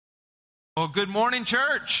Well, good morning,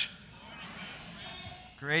 church.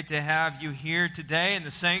 Great to have you here today in the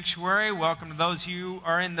sanctuary. Welcome to those who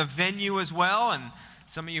are in the venue as well, and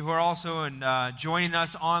some of you who are also joining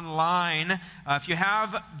us online. If you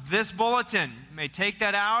have this bulletin, you may take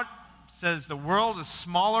that out. It says, "The world is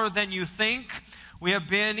smaller than you think." We have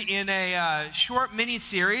been in a short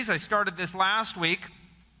mini-series. I started this last week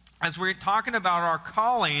as we're talking about our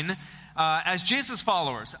calling as Jesus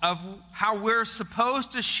followers, of how we're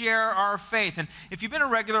supposed to share our faith. And if you've been a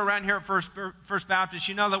regular around here at First Baptist,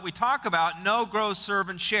 you know that we talk about know, grow, serve,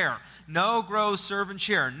 and share. Know, grow, serve, and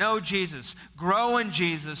share. Know Jesus, grow in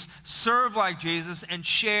Jesus, serve like Jesus, and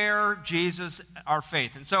share Jesus, our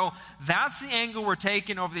faith. And so that's the angle we're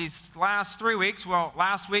taking over these last 3 weeks. Well,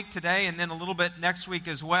 last week, today, and then a little bit next week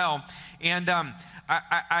as well. And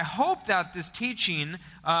I hope that this teaching,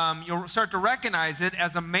 you'll start to recognize it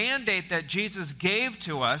as a mandate that Jesus gave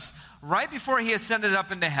to us right before he ascended up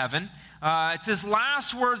into heaven. It's his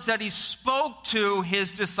last words that he spoke to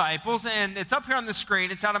his disciples, and it's up here on the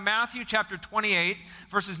screen. It's out of Matthew chapter 28,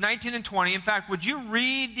 verses 19 and 20. In fact, would you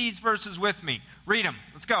read these verses with me? Read them.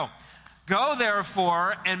 Let's go. "Go,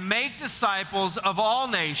 therefore, and make disciples of all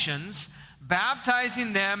nations,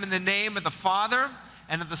 baptizing them in the name of the Father,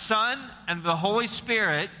 and of the Son, and of the Holy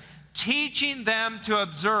Spirit, teaching them to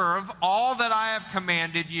observe all that I have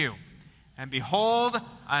commanded you. And behold,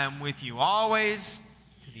 I am with you always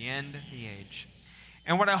to the end of the age."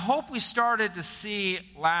 And what I hope we started to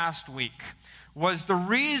see last week was the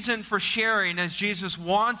reason for sharing, as Jesus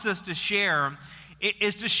wants us to share,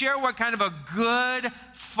 is to share what kind of a good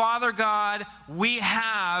Father God we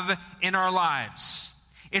have in our lives.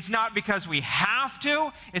 It's not because we have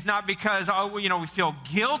to. It's not because, we feel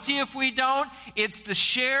guilty if we don't. It's to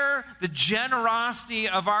share the generosity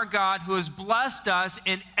of our God who has blessed us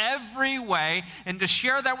in every way, and to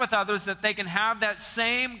share that with others that they can have that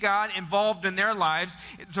same God involved in their lives.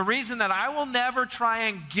 It's a reason that I will never try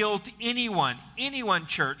and guilt anyone,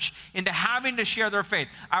 church, into having to share their faith.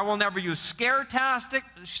 I will never use scare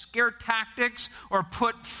tactics or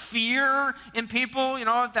put fear in people,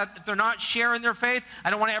 that if they're not sharing their faith. I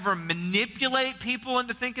don't want to ever manipulate people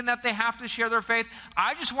into thinking that they have to share their faith.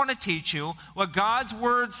 I just want to teach you what God's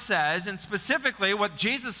word says, and specifically what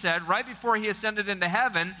Jesus said right before he ascended into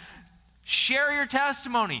heaven. Share your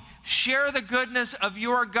testimony. Share the goodness of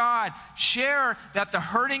your God. Share that the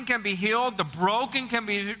hurting can be healed, the broken can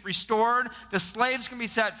be restored, the slaves can be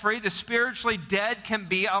set free, the spiritually dead can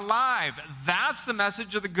be alive. That's the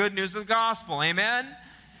message of the good news of the gospel. Amen?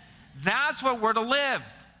 That's what we're to live.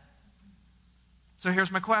 So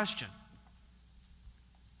here's my question.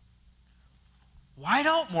 Why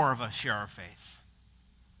don't more of us share our faith?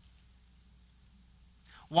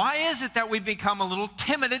 Why is it that we become a little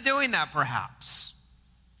timid at doing that, perhaps?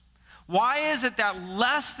 Why is it that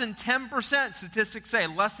less than 10%, statistics say,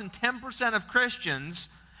 less than 10% of Christians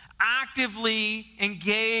actively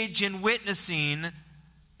engage in witnessing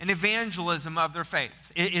and evangelism of their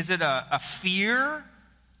faith? Is it a fear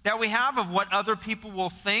that we have of what other people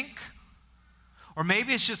will think? Or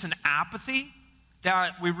maybe it's just an apathy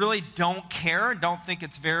that we really don't care and don't think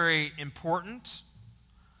it's very important.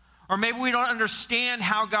 Or maybe we don't understand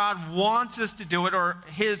how God wants us to do it, or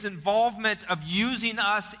his involvement of using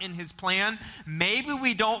us in his plan. Maybe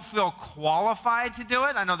we don't feel qualified to do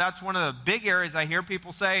it. I know that's one of the big areas I hear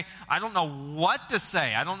people say, I don't know what to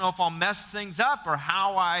say. I don't know if I'll mess things up or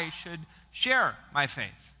how I should share my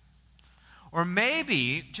faith. Or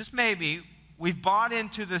maybe, just maybe, we've bought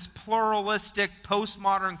into this pluralistic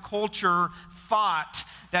postmodern culture thought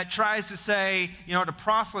that tries to say, to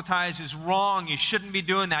proselytize is wrong. You shouldn't be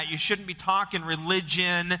doing that. You shouldn't be talking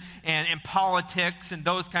religion and politics and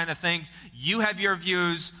those kind of things. You have your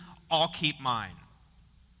views. I'll keep mine.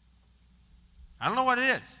 I don't know what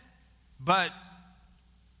it is, but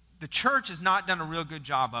the church has not done a real good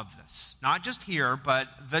job of this. Not just here, but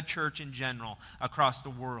the church in general across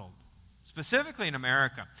the world, specifically in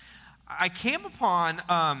America. I came upon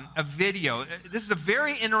a video. This is a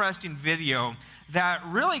very interesting video that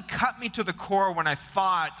really cut me to the core when I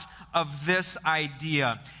thought of this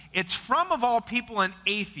idea. It's from, of all people, an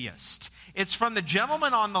atheist. It's from the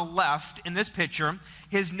gentleman on the left in this picture.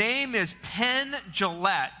 His name is Penn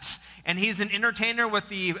Jillette, and he's an entertainer with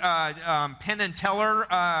the Penn and Teller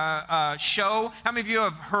show. How many of you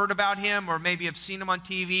have heard about him or maybe have seen him on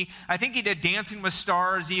TV? I think he did Dancing with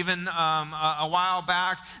Stars even a while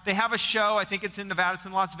back. They have a show. I think it's in Nevada. It's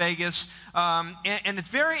in Las Vegas. And it's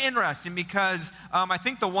very interesting because I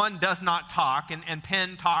think the one does not talk, and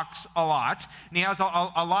Penn talks a lot. And he has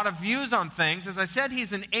a lot of views on things. As I said,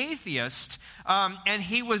 he's an atheist. and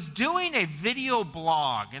he was doing a video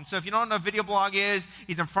blog. And so if you don't know what a video blog is,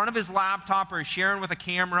 he's in front of his laptop or he's sharing with a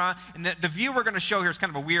camera. And the view we're going to show here is kind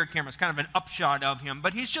of a weird camera. It's kind of an upshot of him,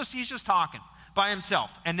 but he's just talking by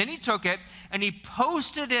himself. And then he took it and he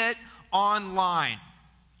posted it online.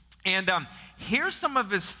 And here's some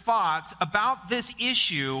of his thoughts about this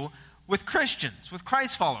issue with Christians, with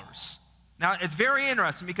Christ followers. Now, it's very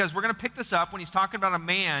interesting because we're going to pick this up when he's talking about a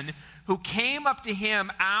man who came up to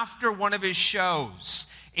him after one of his shows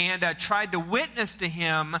and tried to witness to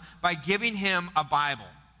him by giving him a Bible.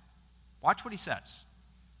 Watch what he says.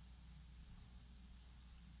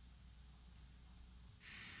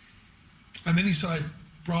 And then he said, I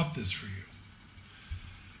brought this for you.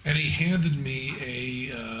 And he handed me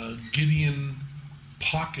a Gideon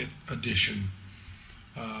Pocket Edition.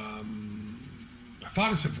 I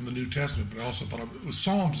thought it said from the New Testament, but I also thought it was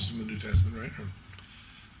Psalms from the New Testament, right?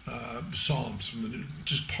 Psalms from the New,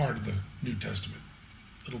 just part of the New Testament.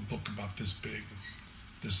 Little book about this big,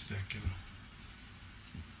 this thick, you know.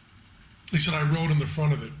 He said, I wrote in the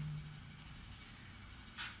front of it,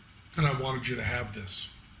 and I wanted you to have this.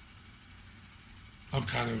 I'm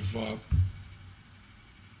kind of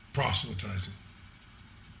proselytizing.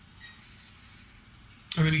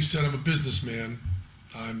 And then he said, I'm a businessman.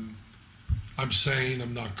 I'm sane.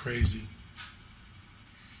 I'm not crazy.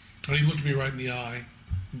 And he looked me right in the eye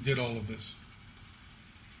and did all of this.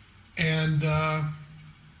 And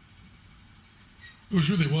it was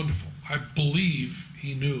really wonderful. I believe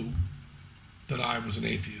he knew that I was an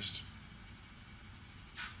atheist.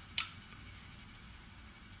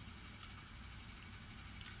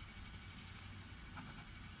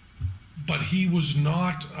 But he was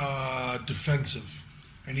not defensive,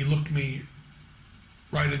 and he looked me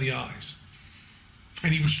right in the eyes.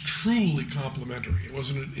 And he was truly complimentary. It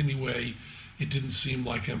wasn't in any way, it didn't seem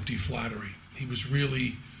like empty flattery. He was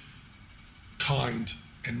really kind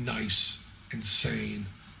and nice and sane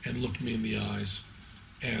and looked me in the eyes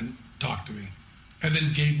and talked to me and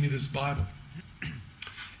then gave me this Bible.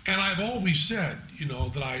 And I've always said, you know,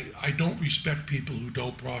 that I don't respect people who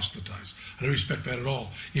don't proselytize. I don't respect that at all.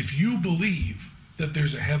 If you believe that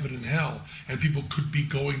there's a heaven and hell and people could be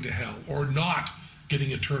going to hell or not getting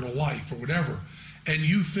eternal life or whatever, and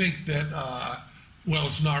you think that, well,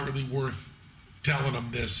 it's not really worth telling them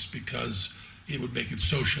this because it would make it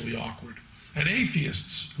socially awkward. And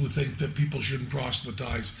atheists who think that people shouldn't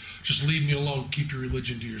proselytize, just leave me alone, keep your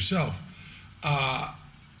religion to yourself.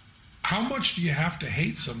 How much do you have to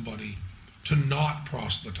hate somebody to not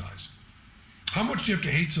proselytize? How much do you have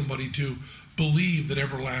to hate somebody to believe that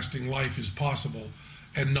everlasting life is possible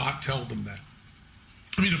and not tell them that?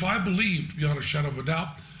 I mean, if I believed beyond a shadow of a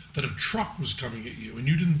doubt that a truck was coming at you and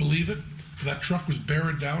you didn't believe it, that truck was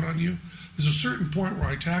bearing down on you, there's a certain point where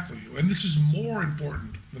I tackle you. And this is more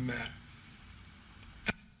important than that.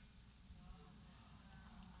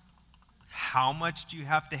 How much do you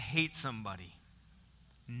have to hate somebody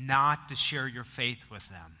not to share your faith with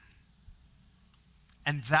them?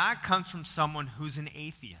 And that comes from someone who's an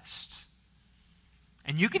atheist.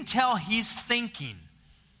 And you can tell he's thinking.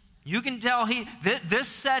 You can tell this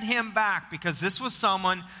set him back because this was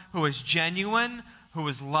someone who was genuine, who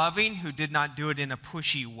was loving, who did not do it in a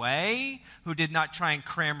pushy way, who did not try and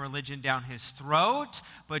cram religion down his throat,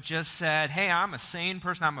 but just said, hey, I'm a sane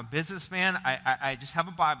person, I'm a businessman, I just have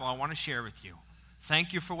a Bible I want to share with you.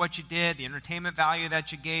 Thank you for what you did, the entertainment value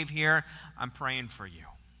that you gave here, I'm praying for you.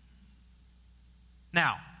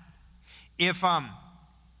 Now,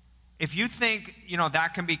 if you think, you know,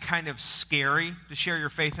 that can be kind of scary to share your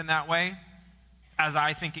faith in that way, as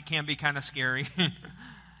I think it can be kind of scary,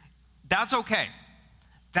 that's okay.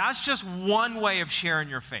 That's just one way of sharing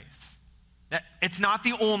your faith. It's not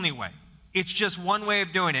the only way. It's just one way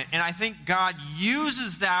of doing it. And I think God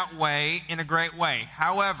uses that way in a great way.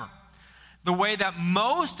 However, the way that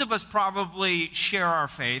most of us probably share our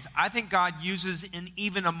faith, I think God uses in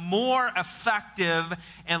even a more effective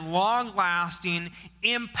and long-lasting,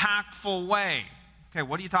 impactful way. Okay,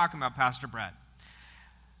 what are you talking about, Pastor Brad?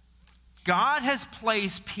 God has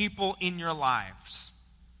placed people in your lives,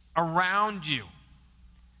 around you,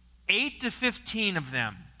 8 to 15 of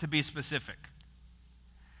them, to be specific,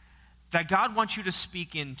 that God wants you to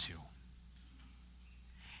speak into.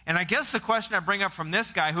 And I guess the question I bring up from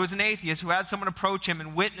this guy, who is an atheist, who had someone approach him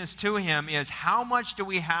and witness to him, is how much do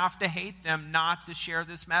we have to hate them not to share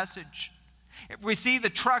this message? If we see the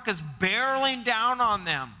truck is barreling down on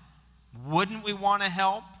them, wouldn't we want to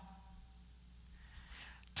help?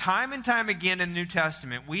 Time and time again in the New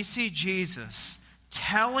Testament, we see Jesus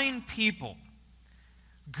telling people,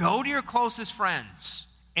 go to your closest friends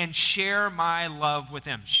and share my love with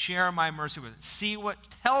them. Share my mercy with them.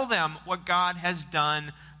 Tell them what God has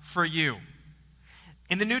done for you.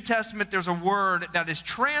 In the New Testament, there's a word that is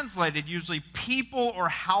translated usually people or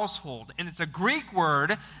household, and it's a Greek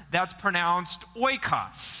word that's pronounced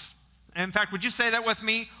oikos. In fact, would you say that with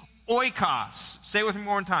me? Oikos. Say it with me one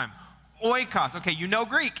more time. Oikos. Okay, you know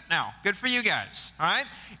Greek now. Good for you guys. All right?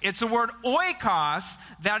 It's the word oikos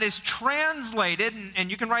that is translated,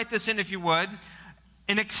 and you can write this in if you would,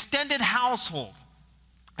 an extended household.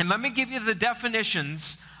 And let me give you the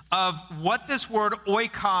definitions of what this word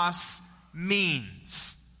oikos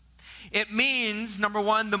means. It means, number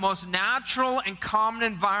one, the most natural and common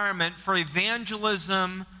environment for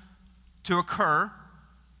evangelism to occur.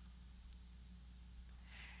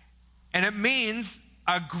 And it means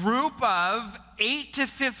a group of 8 to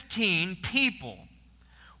 15 people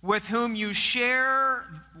with whom you share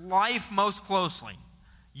life most closely,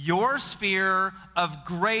 your sphere of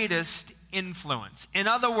greatest influence. In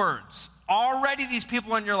other words, already these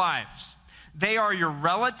people in your lives, they are your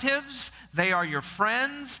relatives, they are your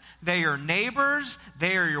friends, they are neighbors,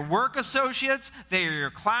 they are your work associates, they are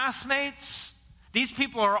your classmates. These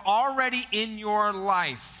people are already in your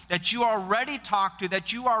life that you already talk to,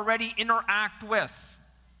 that you already interact with.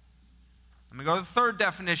 Let me go to the third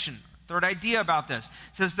definition, third idea about this.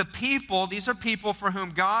 It says these are people for whom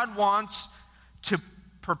God wants to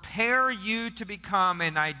prepare you to become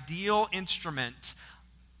an ideal instrument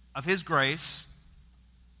of His grace.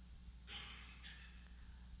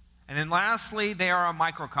 And then lastly, they are a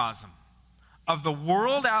microcosm of the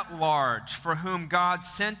world at large for whom God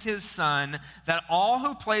sent His Son, that all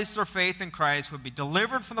who place their faith in Christ would be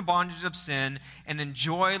delivered from the bondage of sin and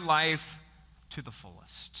enjoy life to the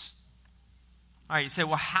fullest. All right, you say,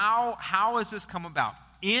 well, how has this come about?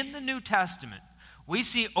 In the New Testament, we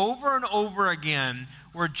see over and over again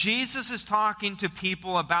where Jesus is talking to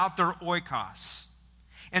people about their oikos.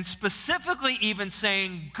 And specifically even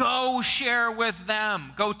saying, go share with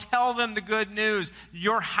them. Go tell them the good news.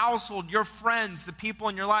 Your household, your friends, the people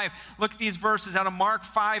in your life. Look at these verses out of Mark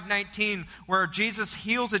 5:19, where Jesus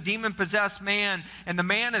heals a demon-possessed man. And the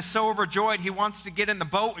man is so overjoyed, he wants to get in the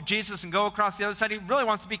boat with Jesus and go across the other side. He really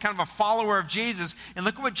wants to be kind of a follower of Jesus. And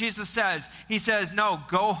look at what Jesus says. He says, no,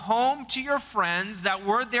 go home to your friends. That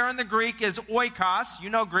word there in the Greek is oikos. You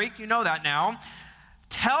know Greek, you know that now.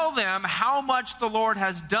 Tell them how much the Lord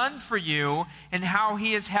has done for you and how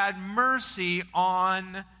He has had mercy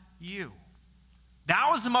on you. That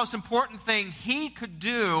was the most important thing he could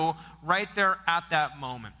do right there at that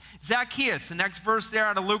moment. Zacchaeus, the next verse there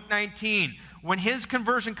out of Luke 19, when his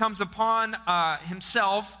conversion comes upon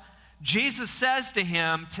himself, Jesus says to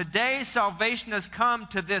him, today salvation has come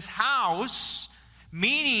to this house,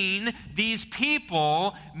 meaning these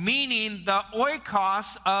people, meaning the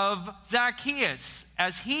oikos of Zacchaeus.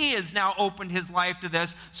 As he has now opened his life to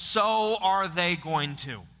this, so are they going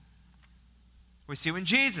to. We see when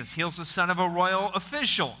Jesus heals the son of a royal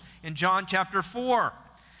official in John chapter 4,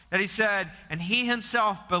 that he said, and he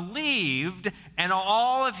himself believed, and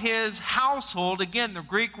all of his household, again, the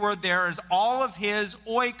Greek word there is all of his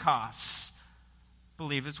oikos,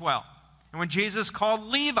 believe as well. And when Jesus called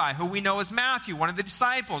Levi, who we know as Matthew, one of the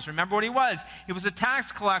disciples, remember what he was? He was a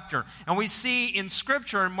tax collector. And we see in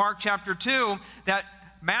Scripture in Mark chapter 2 that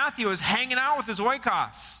Matthew is hanging out with his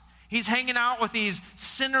oikos. He's hanging out with these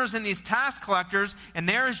sinners and these tax collectors, and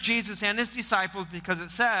there is Jesus and his disciples, because it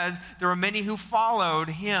says there were many who followed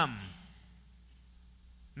him.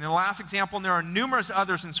 And the last example, and there are numerous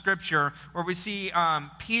others in Scripture, where we see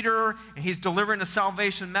Peter, and he's delivering a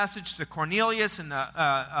salvation message to Cornelius, and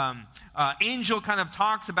the angel kind of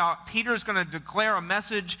talks about Peter's going to declare a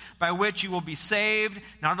message by which you will be saved,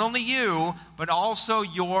 not only you, but also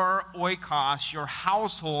your oikos, your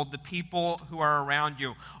household, the people who are around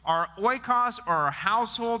you. Our oikos, or our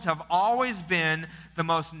households, have always been the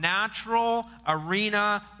most natural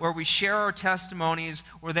arena where we share our testimonies,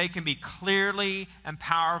 where they can be clearly and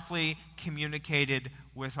powerfully communicated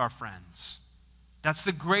with our friends. That's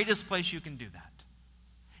the greatest place you can do that.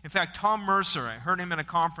 In fact, Tom Mercer, I heard him in a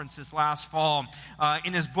conference this last fall,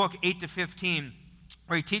 in his book 8 to 15,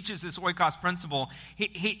 where he teaches this oikos principle.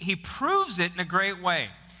 He proves it in a great way.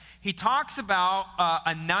 He talks about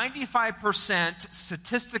a 95%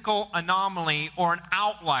 statistical anomaly, or an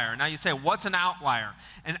outlier. Now you say, what's an outlier?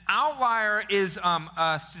 An outlier is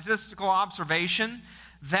a statistical observation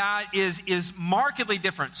that is markedly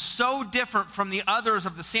different, so different from the others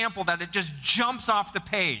of the sample that it just jumps off the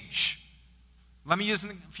page. Let me use a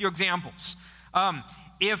few examples.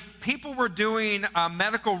 If people were doing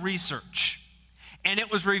medical research, and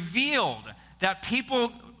it was revealed that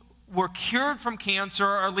people were cured from cancer,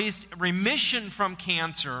 or at least remission from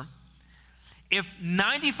cancer, if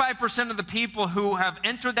 95% of the people who have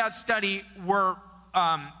entered that study were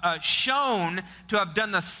shown to have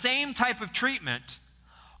done the same type of treatment,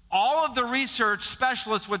 all of the research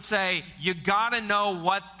specialists would say, you got to know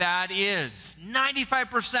what that is.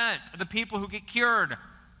 95% of the people who get cured,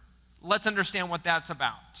 let's understand what that's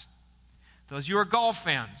about. Those of you who are golf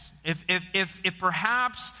fans, if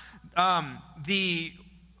perhaps the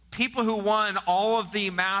people who won all of the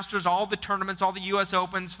Masters, all the tournaments, all the U.S.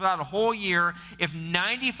 Opens throughout a whole year, if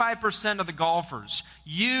 95% of the golfers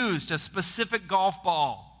used a specific golf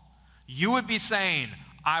ball, you would be saying,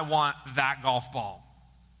 I want that golf ball.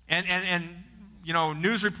 And you know,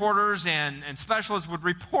 news reporters and specialists would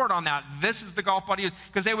report on that. This is the golf ball to use,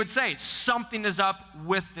 because they would say something is up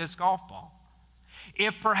with this golf ball.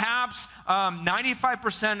 If perhaps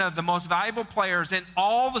 95% of the most valuable players in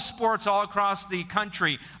all the sports all across the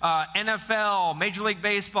country, NFL, Major League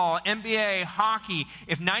Baseball, NBA, hockey,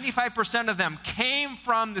 if 95% of them came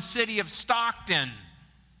from the city of Stockton,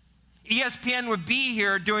 ESPN would be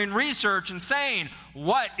here doing research and saying,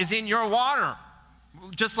 what is in your water?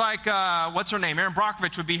 Just like, what's her name? Erin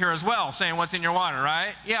Brockovich would be here as well, saying what's in your water,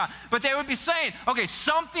 right? Yeah. But they would be saying, okay,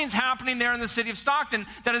 something's happening there in the city of Stockton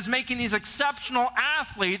that is making these exceptional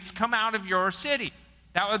athletes come out of your city.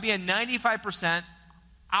 That would be a 95%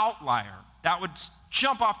 outlier. That would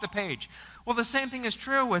jump off the page. Well, the same thing is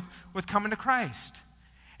true with coming to Christ.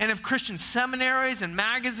 And if Christian seminaries and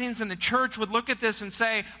magazines and the church would look at this and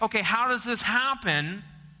say, okay, how does this happen?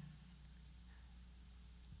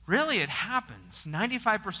 Really, it happens.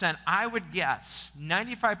 95%, I would guess,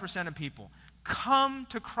 95% of people come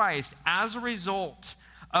to Christ as a result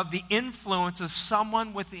of the influence of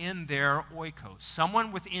someone within their oikos,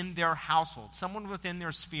 someone within their household, someone within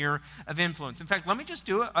their sphere of influence. In fact, let me just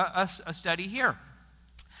do a study here.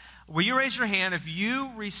 Will you raise your hand if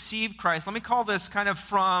you received Christ? Let me call this kind of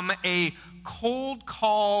from a cold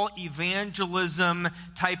call evangelism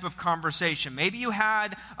type of conversation. Maybe you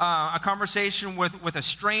had a conversation with a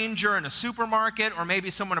stranger in a supermarket, or maybe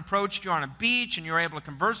someone approached you on a beach and you were able to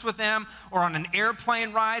converse with them, or on an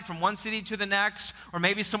airplane ride from one city to the next, or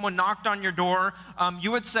maybe someone knocked on your door.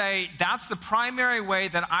 You would say, that's the primary way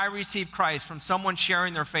that I received Christ, from someone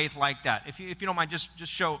sharing their faith like that. If you don't mind, just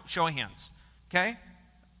show of hands. Okay?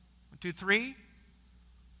 1, 2, 3,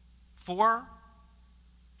 4,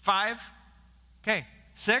 5, okay,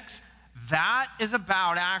 6. That is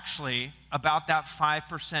actually about that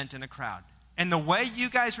 5% in a crowd. And the way you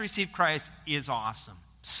guys received Christ is awesome.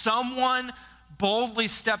 Someone boldly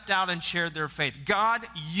stepped out and shared their faith. God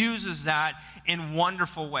uses that in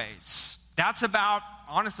wonderful ways. That's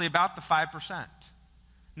honestly about the 5%.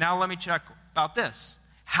 Now let me check about this.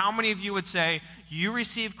 How many of you would say you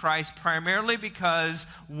received Christ primarily because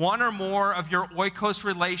one or more of your oikos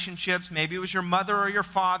relationships, maybe it was your mother or your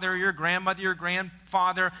father, your grandmother, your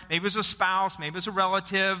grandfather, maybe it was a spouse, maybe it was a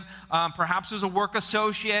relative, perhaps it was a work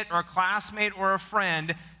associate or a classmate or a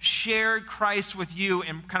friend, shared Christ with you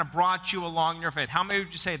and kind of brought you along in your faith? How many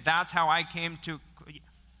would you say, that's how I came to?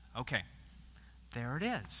 Okay, there it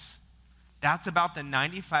is. That's about the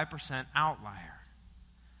 95% outlier.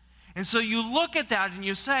 And so you look at that and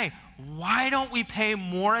you say, why don't we pay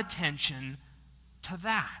more attention to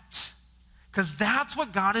that? Because that's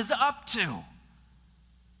what God is up to.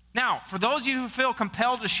 Now, for those of you who feel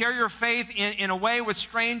compelled to share your faith in a way with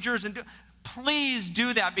strangers, please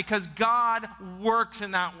do that, because God works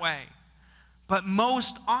in that way. But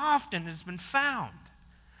most often it has been found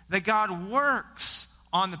that God works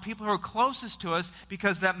on the people who are closest to us,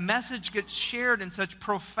 because that message gets shared in such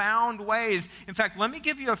profound ways. In fact, let me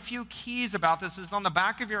give you a few keys about this. It's on the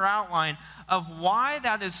back of your outline of why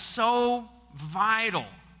that is so vital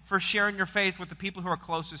for sharing your faith with the people who are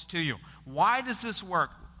closest to you. Why does this work?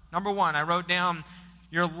 Number 1, I wrote down,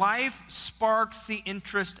 your life sparks the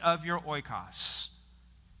interest of your oikos.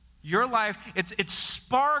 Your life, it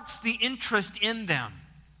sparks the interest in them,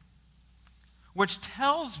 which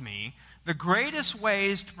tells me the greatest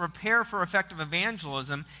ways to prepare for effective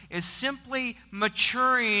evangelism is simply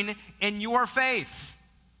maturing in your faith.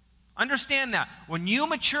 Understand that. When you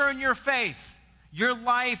mature in your faith, your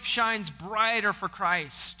life shines brighter for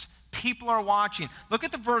Christ. People are watching. Look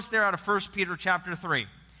at the verse there out of 1 Peter chapter 3.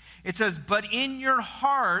 It says, but in your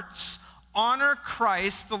hearts honor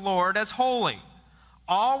Christ the Lord as holy,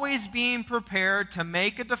 always being prepared to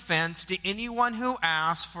make a defense to anyone who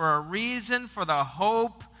asks for a reason for the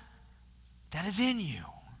hope that is in you.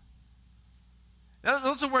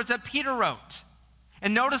 Those are words that Peter wrote.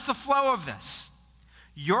 And notice the flow of this.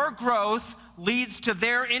 Your growth leads to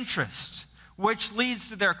their interest, which leads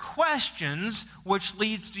to their questions, which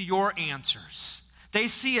leads to your answers. They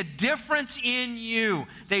see a difference in you.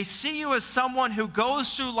 They see you as someone who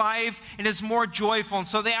goes through life and is more joyful. And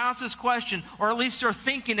so they ask this question, or at least they're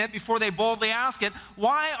thinking it before they boldly ask it.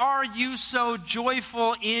 Why are you so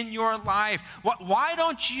joyful in your life? Why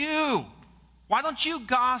don't you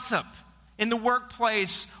gossip in the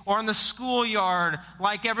workplace or in the schoolyard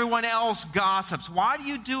like everyone else gossips? Why do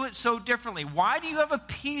you do it so differently? Why do you have a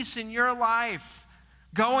peace in your life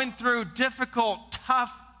going through difficult,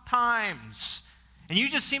 tough times? And you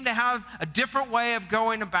just seem to have a different way of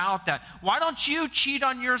going about that. Why don't you cheat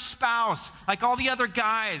on your spouse like all the other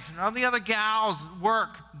guys and all the other gals at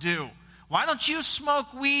work do? Why don't you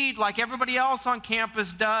smoke weed like everybody else on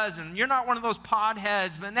campus does? And you're not one of those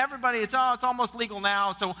podheads, but everybody, it's almost legal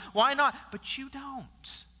now, so why not? But you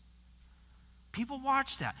don't. People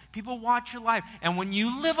watch that. People watch your life. And when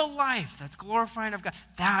you live a life that's glorifying of God,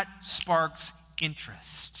 that sparks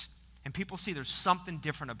interest. And people see there's something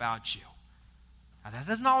different about you. Now, that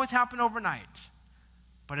doesn't always happen overnight,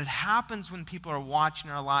 but it happens when people are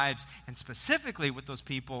watching our lives, and specifically with those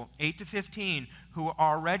people, 8 to 15, who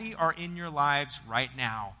already are in your lives right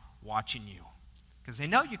now watching you. Because they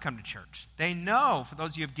know you come to church. They know, for those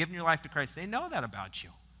of you who have given your life to Christ, they know that about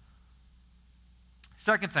you.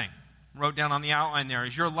 Second thing, wrote down on the outline there,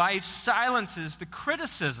 is your life silences the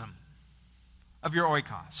criticism of your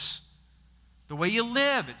oikos. The way you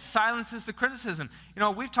live, it silences the criticism. You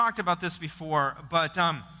know, we've talked about this before, but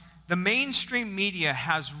the mainstream media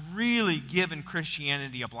has really given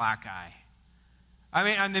Christianity a black eye. I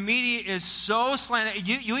mean, and the media is so slanted.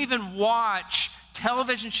 You even watch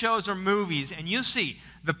television shows or movies, and you see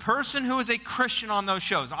the person who is a Christian on those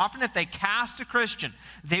shows. Often if they cast a Christian,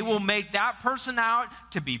 they will make that person out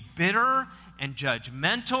to be bitter and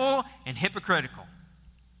judgmental and hypocritical.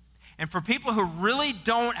 And for people who really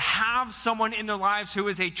don't have someone in their lives who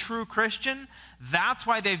is a true Christian, that's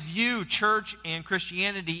why they view church and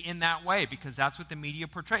Christianity in that way, because that's what the media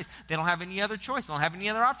portrays. They don't have any other choice. They don't have any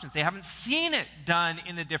other options. They haven't seen it done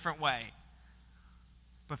in a different way.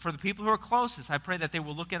 But for the people who are closest, I pray that they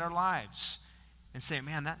will look at our lives and say,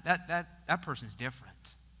 man, that person's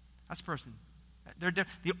different. That's person.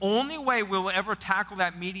 The only way we'll ever tackle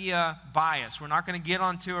that media bias, we're not going to get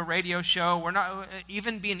onto a radio show, we're not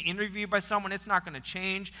even being interviewed by someone, it's not going to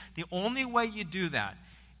change. The only way you do that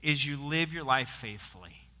is you live your life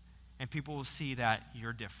faithfully, and people will see that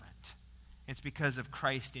you're different. It's because of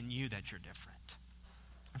Christ in you that you're different.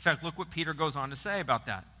 In fact, look what Peter goes on to say about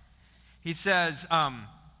that. He says,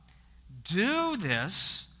 do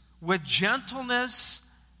this with gentleness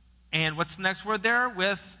and what's the next word there?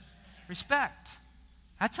 With respect.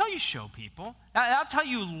 That's how you show people. That's how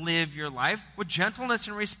you live your life, with gentleness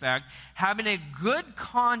and respect, having a good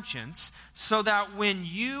conscience, so that when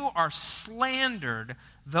you are slandered,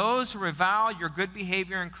 those who revile your good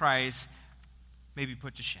behavior in Christ may be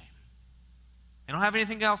put to shame. They don't have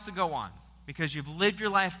anything else to go on, because you've lived your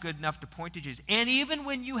life good enough to point to Jesus. And even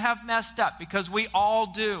when you have messed up, because we all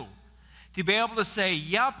do, to be able to say,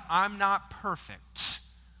 yep, I'm not perfect.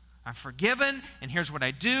 I'm forgiven, and here's what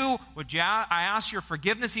I do. I ask your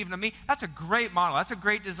forgiveness even of me? That's a great model. That's a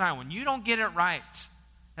great design. When you don't get it right,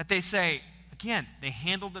 that they say, again, they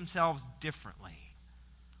handle themselves differently.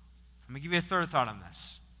 Let me give you a third thought on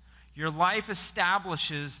this. Your life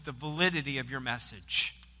establishes the validity of your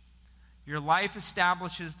message. Your life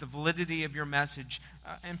establishes the validity of your message.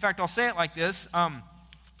 In fact, I'll say it like this. A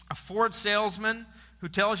Ford salesman who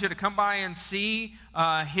tells you to come by and see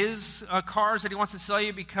his cars that he wants to sell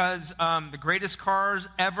you because the greatest cars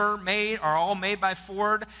ever made are all made by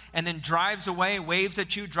Ford, and then drives away, waves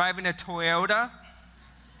at you driving a Toyota,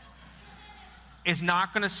 is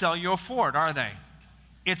not going to sell you a Ford, are they?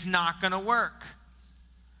 It's not going to work.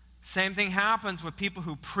 Same thing happens with people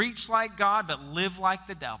who preach like God but live like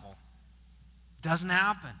the devil. Doesn't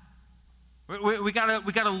happen. We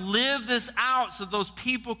gotta live this out so those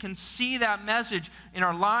people can see that message in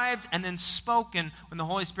our lives and then spoken when the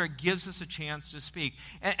Holy Spirit gives us a chance to speak.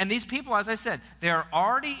 And these people, as I said, they are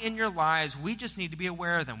already in your lives. We just need to be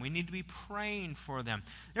aware of them. We need to be praying for them.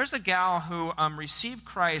 There's a gal who received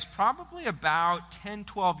Christ probably about 10,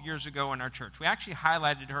 12 years ago in our church. We actually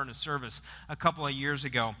highlighted her in a service a couple of years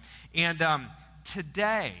ago. And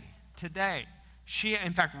today, she,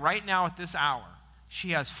 in fact, right now at this hour,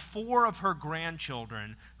 she has 4 of her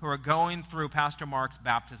grandchildren who are going through Pastor Mark's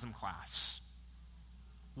baptism class.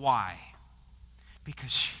 Why?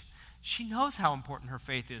 Because she knows how important her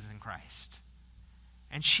faith is in Christ.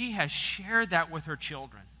 And she has shared that with her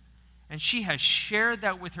children. And she has shared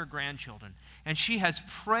that with her grandchildren. And she has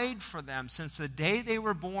prayed for them since the day they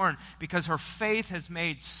were born because her faith has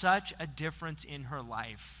made such a difference in her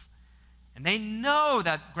life. And they know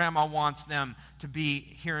that Grandma wants them to be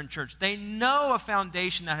here in church. They know a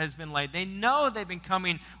foundation that has been laid. They know they've been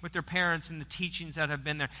coming with their parents and the teachings that have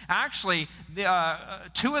been there. Actually,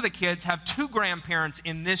 two of the kids have two grandparents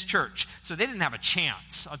in this church, so they didn't have a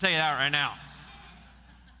chance. I'll tell you that right now.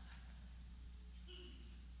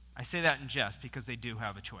 I say that in jest because they do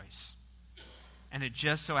have a choice. And it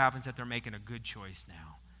just so happens that they're making a good choice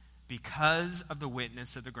now because of the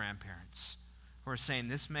witness of the grandparents who are saying,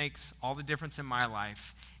 this makes all the difference in my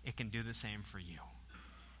life. It can do the same for you.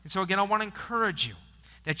 And so again, I want to encourage you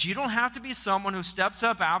that you don't have to be someone who steps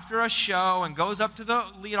up after a show and goes up to the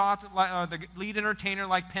lead entertainer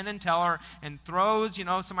like Penn and Teller and throws,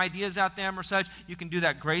 some ideas at them or such. You can do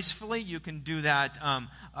that gracefully. You can do that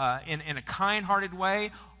in a kind-hearted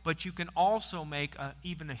way. But you can also make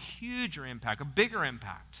even a huger impact, a bigger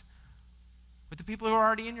impact with the people who are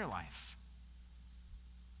already in your life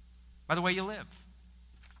by the way you live.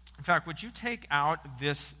 In fact, would you take out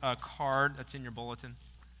this card that's in your bulletin?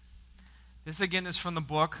 This, again, is from the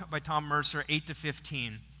book by Tom Mercer, 8 to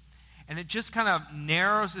 15. And it just kind of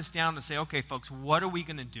narrows this down to say, okay, folks, what are we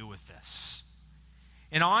going to do with this?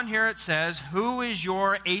 And on here it says, who is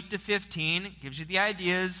your 8 to 15? It gives you the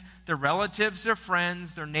ideas, their relatives, their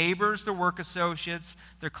friends, their neighbors, their work associates,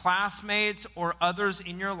 their classmates, or others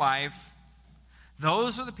in your life.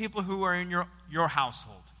 Those are the people who are in your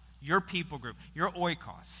household, your people group, your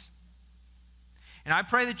oikos. And I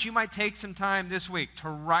pray that you might take some time this week to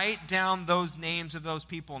write down those names of those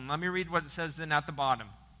people. And let me read what it says then at the bottom.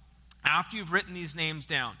 After you've written these names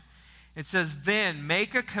down, it says, then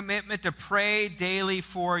make a commitment to pray daily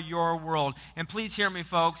for your world. And please hear me,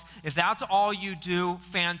 folks. If that's all you do,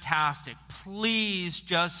 fantastic. Please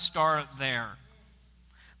just start there.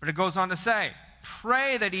 But it goes on to say,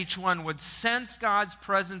 pray that each one would sense God's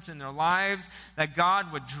presence in their lives, that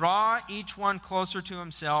God would draw each one closer to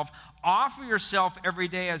himself. Offer yourself every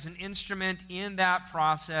day as an instrument in that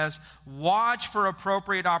process. Watch for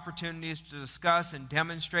appropriate opportunities to discuss and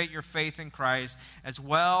demonstrate your faith in Christ, as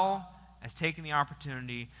well as taking the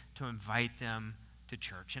opportunity to invite them to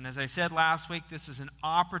church. And as I said last week, this is an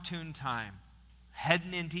opportune time,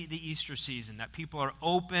 heading into the Easter season, that people are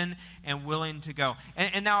open and willing to go.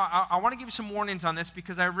 And now I want to give you some warnings on this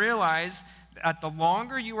because I realize that the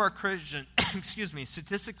longer you are a Christian,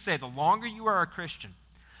 statistics say the longer you are a Christian,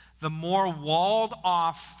 the more walled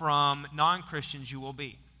off from non-Christians you will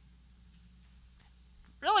be.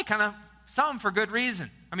 Really kind of some for good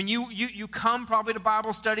reason. I mean, you come probably to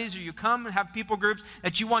Bible studies, or you come and have people groups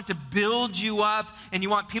that you want to build you up, and you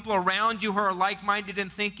want people around you who are like-minded in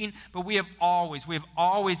thinking, but we have always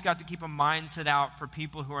got to keep a mindset out for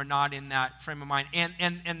people who are not in that frame of mind.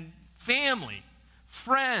 And family,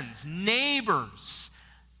 friends, neighbors,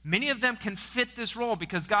 many of them can fit this role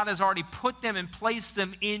because God has already put them and placed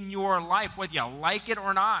them in your life, whether you like it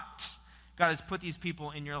or not. God has put these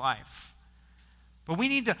people in your life. But we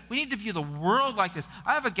need to view the world like this.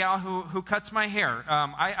 I have a gal who cuts my hair.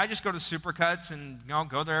 I just go to Supercuts and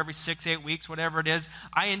go there every 6-8 weeks, whatever it is.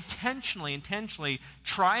 I intentionally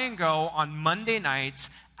try and go on Monday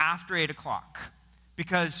nights after 8 o'clock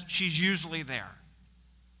because she's usually there.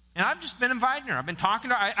 And I've just been inviting her. I've been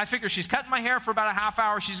talking to her. I figure she's cutting my hair for about a half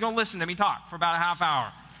hour. She's going to listen to me talk for about a half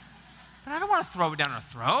hour. But I don't want to throw it down her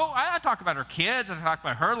throat. I talk about her kids. I talk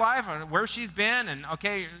about her life, where she's been, and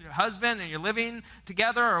okay, your husband, and you're living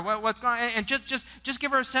together, or what's going on. And just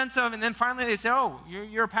give her a sense of, and then finally they say, oh,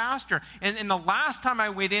 you're a pastor. And the last time I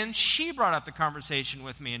went in, she brought up the conversation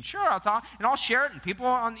with me. And sure, I'll talk, and I'll share it. And people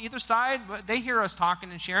on either side, they hear us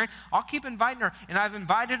talking and sharing. I'll keep inviting her. And I've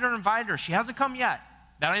invited her. She hasn't come yet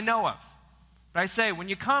that I know of. But I say, when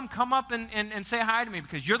you come up and say hi to me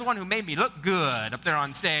because you're the one who made me look good up there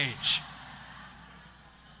on stage.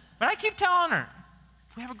 But I keep telling her,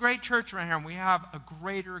 we have a great church around here, and we have a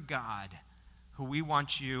greater God who we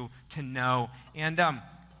want you to know. And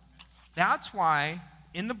that's why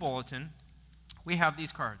in the bulletin we have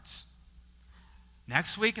these cards.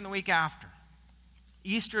 Next week and the week after.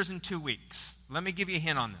 Easter's in 2 weeks. Let me give you a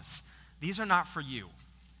hint on this. These are not for you.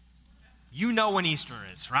 You know when Easter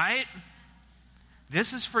is, right?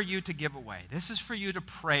 This is for you to give away. This is for you to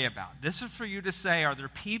pray about. This is for you to say, are there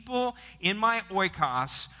people in my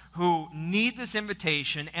oikos who need this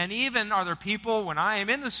invitation. And even are there people when I am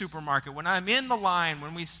in the supermarket, when I'm in the line,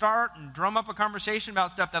 when we start and drum up a conversation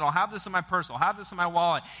about stuff, that I'll have this in my purse, I'll have this in my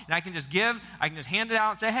wallet, and I can just hand it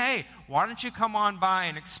out and say, hey, why don't you come on by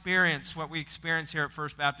and experience what we experience here at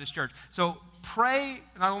First Baptist Church? So pray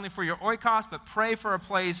not only for your oikos, but pray for a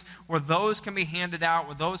place where those can be handed out,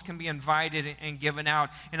 where those can be invited and given out.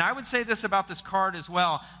 And I would say this about this card as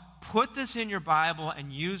well. Put this in your Bible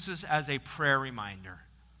and use this as a prayer reminder.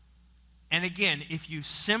 And again, if you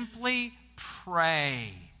simply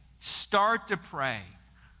pray, start to pray.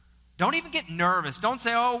 Don't even get nervous. Don't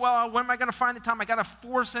say, oh, well, when am I going to find the time? I got to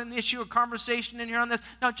force an issue, a conversation in here on this.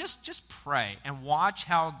 No, just pray and watch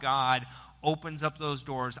how God opens up those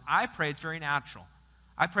doors. I pray it's very natural.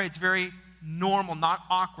 I pray it's very normal, not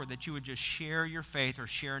awkward, that you would just share your faith or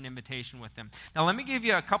share an invitation with them. Now, let me give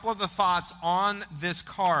you a couple of the thoughts on this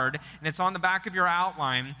card, and it's on the back of your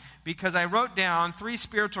outline, because I wrote down 3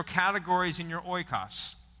 spiritual categories in your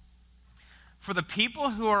oikos. For the people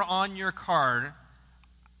who are on your card,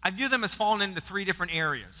 I view them as falling into 3 different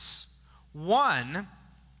areas. One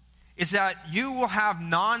is that you will have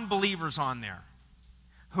non-believers on there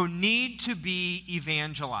who need to be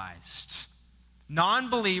evangelized.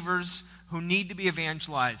 Non-believers who need to be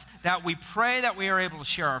evangelized. That we pray that we are able to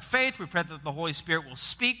share our faith. We pray that the Holy Spirit will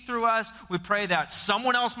speak through us. We pray that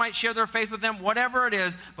someone else might share their faith with them, whatever it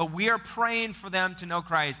is, but we are praying for them to know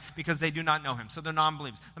Christ because they do not know him. So they're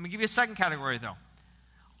non-believers. Let me give you a second category, though.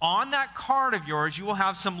 On that card of yours, you will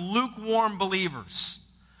have some lukewarm believers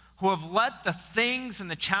who have let the things and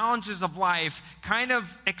the challenges of life kind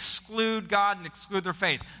of exclude God and exclude their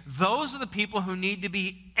faith. Those are the people who need to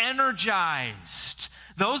be energized.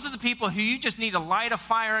 Those are the people who you just need to light a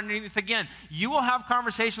fire underneath. Again, you will have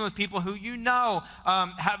conversation with people who you know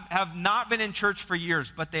have not been in church for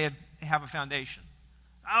years, but they have a foundation.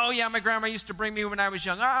 Oh, yeah, my grandma used to bring me when I was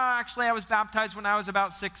young. Oh, actually, I was baptized when I was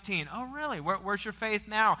about 16. Oh, really? Where's your faith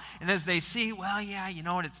now? And as they see, well, yeah, you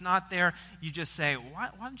know what, it's not there, you just say, why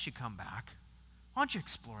don't you come back? Why don't you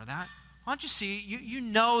explore that? Why don't you see, you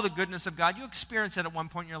know the goodness of God. You experienced it at one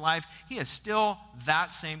point in your life. He is still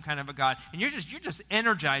that same kind of a God. And you're just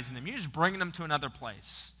energizing them. You're just bringing them to another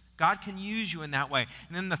place. God can use you in that way.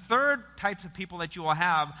 And then the third type of people that you will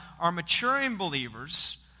have are maturing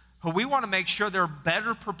believers who we want to make sure they're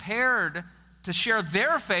better prepared to share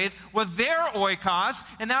their faith with their oikos,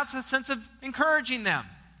 and that's a sense of encouraging them.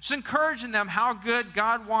 Just encouraging them how good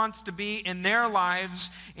God wants to be in their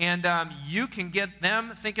lives, and you can get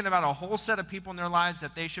them thinking about a whole set of people in their lives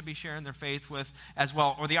that they should be sharing their faith with as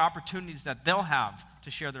well, or the opportunities that they'll have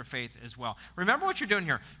to share their faith as well. Remember what you're doing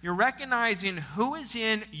here. You're recognizing who is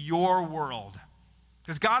in your world,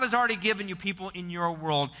 because God has already given you people in your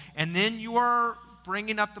world, and then you are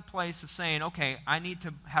bringing up the place of saying, okay, I need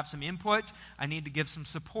to have some input. I need to give some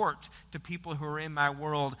support to people who are in my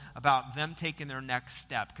world about them taking their next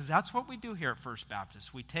step. Because that's what we do here at First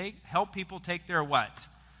Baptist. We help people take their what?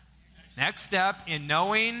 Next step in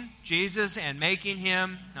knowing Jesus and making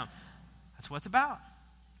him. No, that's what it's about.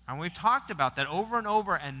 And we've talked about that over and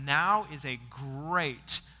over, and now is a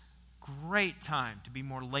great time to be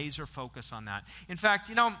more laser focused on that. In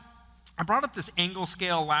fact, I brought up this angle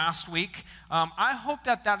scale last week. I hope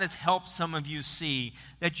that has helped some of you see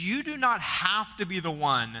that you do not have to be the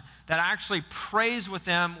one that actually prays with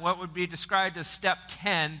them what would be described as step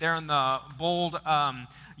 10 there in the bold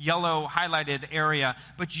yellow highlighted area.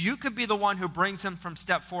 But you could be the one who brings them from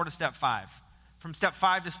step 4 to step 5, from step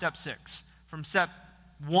 5 to step 6, from step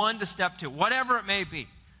 1 to step 2, whatever it may be.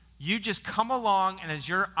 You just come along, and as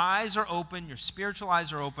your eyes are open, your spiritual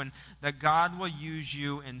eyes are open, that God will use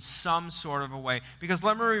you in some sort of a way. Because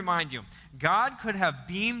let me remind you, God could have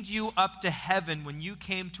beamed you up to heaven when you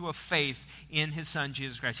came to a faith in his son,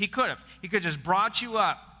 Jesus Christ. He could have. He could have just brought you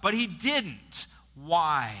up, but he didn't.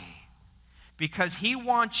 Why? Because he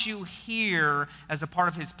wants you here as a part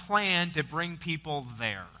of his plan to bring people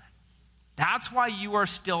there. That's why you are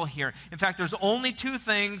still here. In fact, there's only 2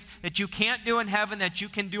 things that you can't do in heaven that you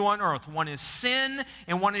can do on earth. One is sin,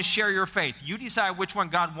 and one is share your faith. You decide which one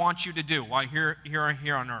God wants you to do while you're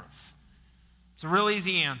here on earth. It's a real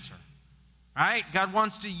easy answer. Right? God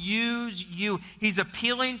wants to use you. He's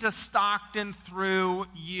appealing to Stockton through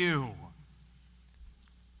you.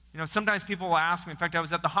 Sometimes people will ask me, in fact, I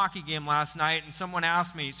was at the hockey game last night, and someone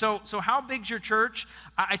asked me, so how big's your church?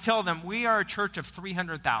 I tell them, we are a church of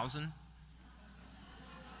 300,000.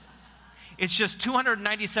 It's just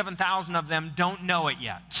 297,000 of them don't know it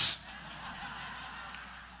yet.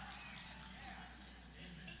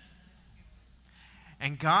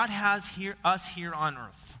 And God has us here on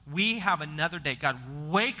earth. We have another day. God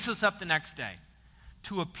wakes us up the next day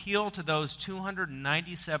to appeal to those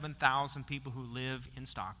 297,000 people who live in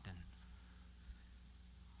Stockton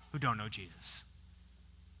who don't know Jesus.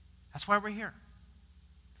 That's why we're here.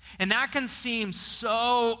 And that can seem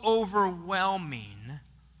so overwhelming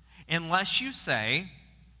unless you say,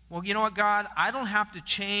 well, you know what, God, I don't have to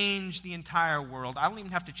change the entire world. I don't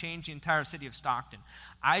even have to change the entire city of Stockton.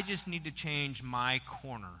 I just need to change my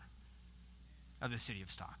corner of the city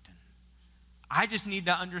of Stockton. I just need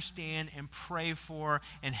to understand and pray for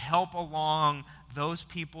and help along those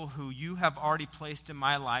people who you have already placed in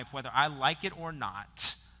my life, whether I like it or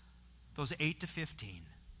not, those 8 to 15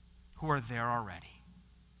 who are there already.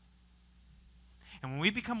 And when we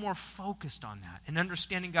become more focused on that and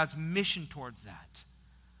understanding God's mission towards that,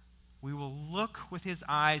 we will look with his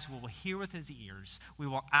eyes, we will hear with his ears, we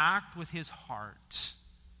will act with his heart.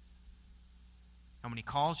 And when he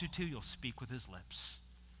calls you to, you'll speak with his lips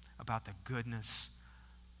about the goodness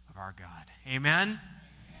of our God. Amen?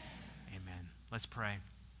 Amen. Let's pray.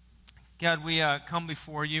 God, we come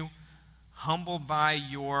before you humbled by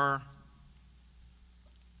your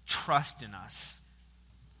trust in us.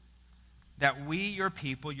 That we, your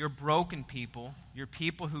people, your broken people, your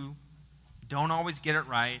people who don't always get it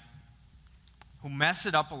right, who mess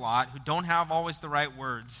it up a lot, who don't have always the right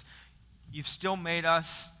words, you've still made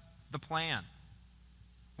us the plan.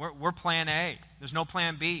 We're plan A. There's no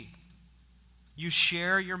plan B. You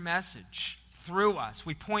share your message through us.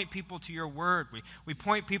 We point people to your word. We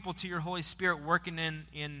point people to your Holy Spirit working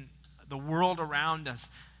in the world around us.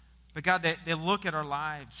 But God, they look at our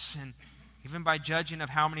lives, and even by judging of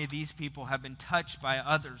how many of these people have been touched by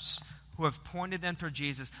others who have pointed them toward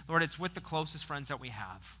Jesus, Lord, it's with the closest friends that we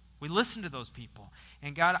have. We listen to those people.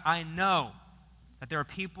 And God, I know that there are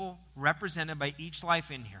people represented by each life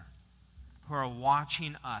in here who are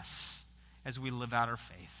watching us as we live out our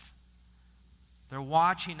faith. They're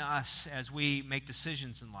watching us as we make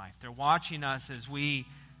decisions in life. They're watching us as we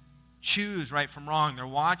choose right from wrong. They're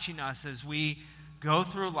watching us as we go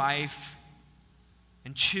through life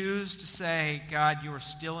and choose to say, God, you are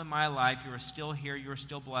still in my life. You are still here. You are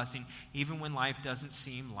still blessing, even when life doesn't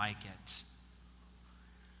seem like it.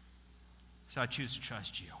 So I choose to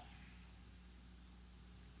trust you.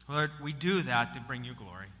 Lord, we do that to bring you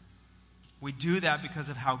glory. We do that because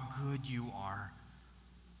of how good you are.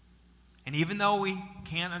 And even though we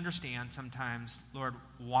can't understand sometimes, Lord,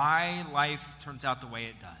 why life turns out the way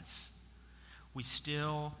it does, we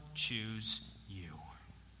still choose you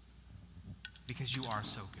because you are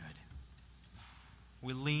so good.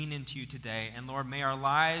 We lean into you today, and Lord, may our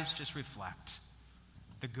lives just reflect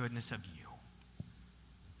the goodness of you.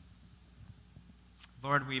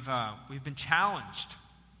 Lord, we've been challenged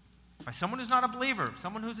by someone who's not a believer,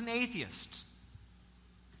 someone who's an atheist.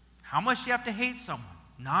 How much do you have to hate someone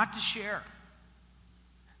not to share?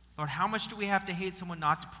 Lord, how much do we have to hate someone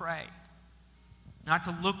not to pray? Not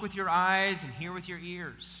to look with your eyes and hear with your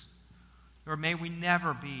ears? Lord, may we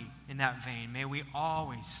never be in that vein. May we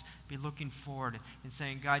always be looking forward and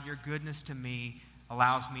saying, God, your goodness to me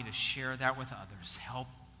allows me to share that with others,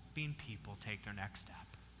 helping people take their next step.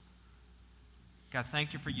 God,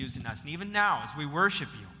 thank you for using us. And even now, as we worship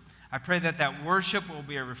you, I pray that that worship will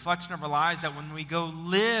be a reflection of our lives, that when we go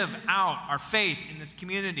live out our faith in this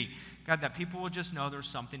community, God, that people will just know there's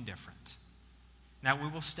something different. That we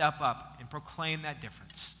will step up and proclaim that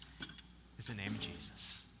difference. In the name of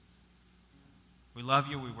Jesus. We love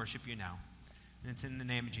you. We worship you now. And it's in the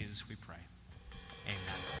name of Jesus we pray.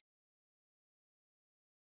 Amen.